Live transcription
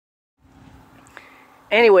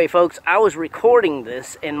Anyway, folks, I was recording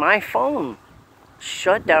this and my phone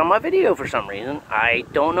shut down my video for some reason. I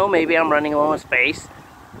don't know, maybe I'm running low on space.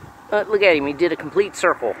 Look at him, he did a complete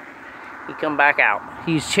circle. He come back out.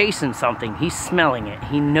 He's chasing something, he's smelling it.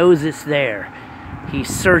 He knows it's there. He's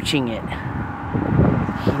searching it.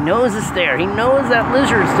 He knows it's there. He knows that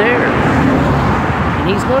lizard's there. And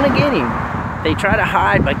he's gonna get him. They try to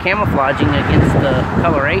hide by camouflaging against the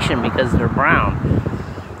coloration because they're brown.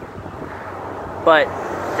 But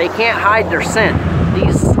they can't hide their scent.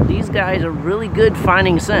 These guys are really good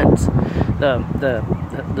finding scents.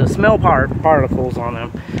 The smell particles on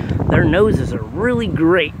them, their noses are really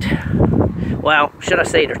great. Well, should I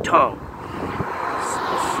say their tongue?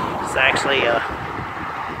 It's actually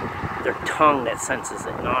their tongue that senses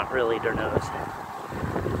it, not really their nose.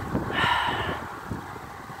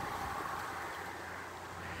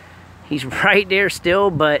 He's right there still,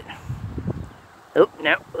 but oh,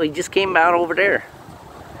 no, he just came out over there.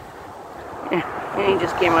 Yeah, he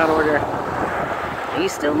just came out over there.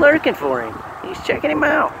 He's still lurking for him. He's checking him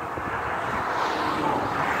out.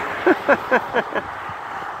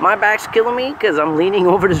 My back's killing me because I'm leaning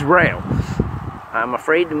over this rail. I'm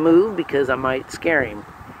afraid to move because I might scare him.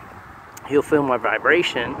 He'll feel my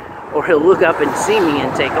vibration, or he'll look up and see me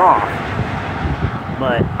and take off.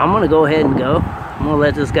 But I'm gonna go ahead and go. I'm gonna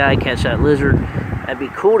let this guy catch that lizard. That'd be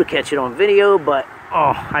cool to catch it on video, but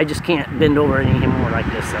oh, I just can't bend over anymore like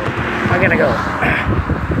this, so I gotta go.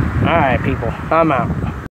 All right, people, I'm out.